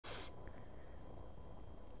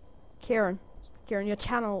Kieran, your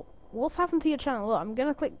channel. What's happened to your channel? Look, I'm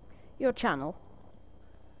gonna click your channel,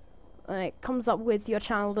 and it comes up with your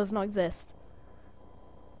channel does not exist.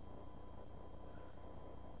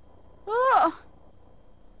 Oh.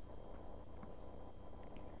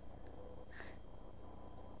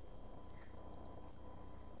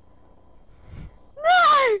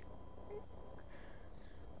 No!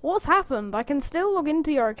 What's happened? I can still log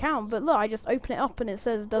into your account, but look, I just open it up and it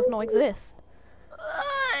says does not exist.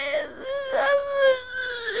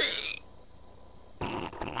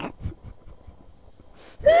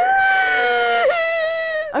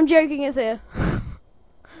 I'm joking, it's here.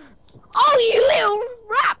 Oh, you little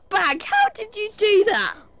rat bag! How did you do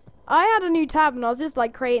that? I had a new tab and I was just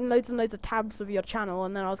like creating loads and loads of tabs of your channel,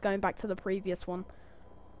 and then I was going back to the previous one.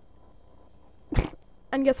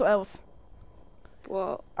 And guess what else?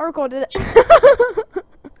 What? I recorded it.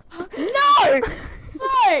 No!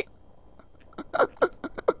 No!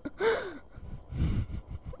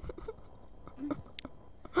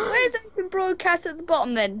 Where's open broadcast at the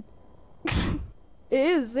bottom then? It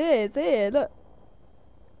is here, it's here, look.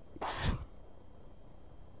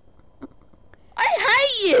 I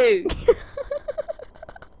hate you!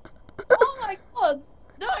 Oh my god!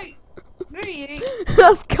 No! Screw you!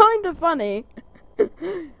 That's kind of funny.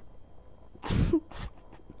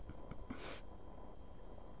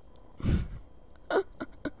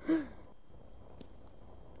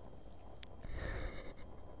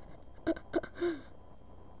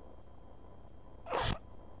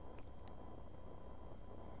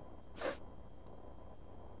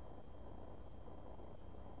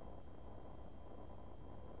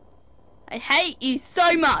 I hate you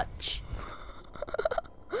so much!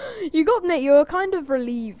 You got to admit, you were kind of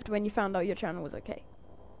relieved when you found out your channel was okay.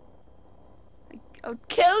 I'll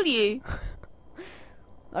kill you!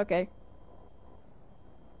 Okay.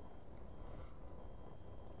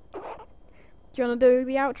 Do you want to do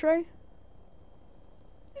the outro?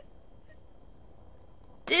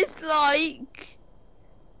 Dislike!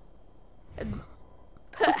 And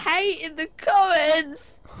put hate in the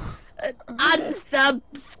comments! And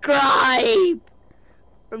unsubscribe!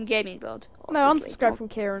 From Gaming God. No, obviously. unsubscribe from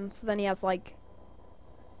Kieran, so then he has like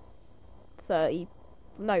 30.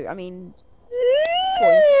 No, I mean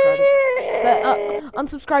 40 subscribers. So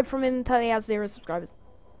unsubscribe from him until he has 0 subscribers.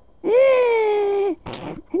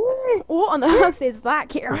 What on earth is that,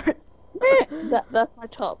 Kieran? That's my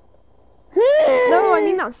top. No, I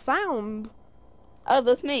mean that sound. Oh,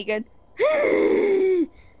 that's me again.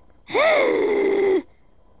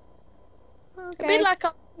 Okay. A bit like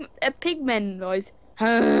a pigman noise.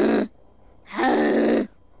 Oh,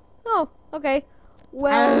 okay.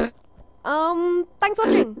 Well, thanks for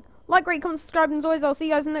watching. Like, rate, comment, subscribe, and as always, I'll see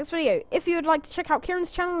you guys in the next video. If you would like to check out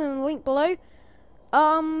Kieran's channel in the link below,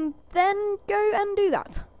 then go and do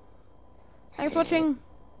that. Thanks for watching.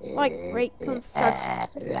 Like, rate, comment,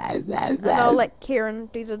 subscribe. And I'll let Kieran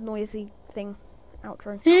do the noisy thing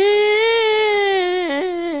outro.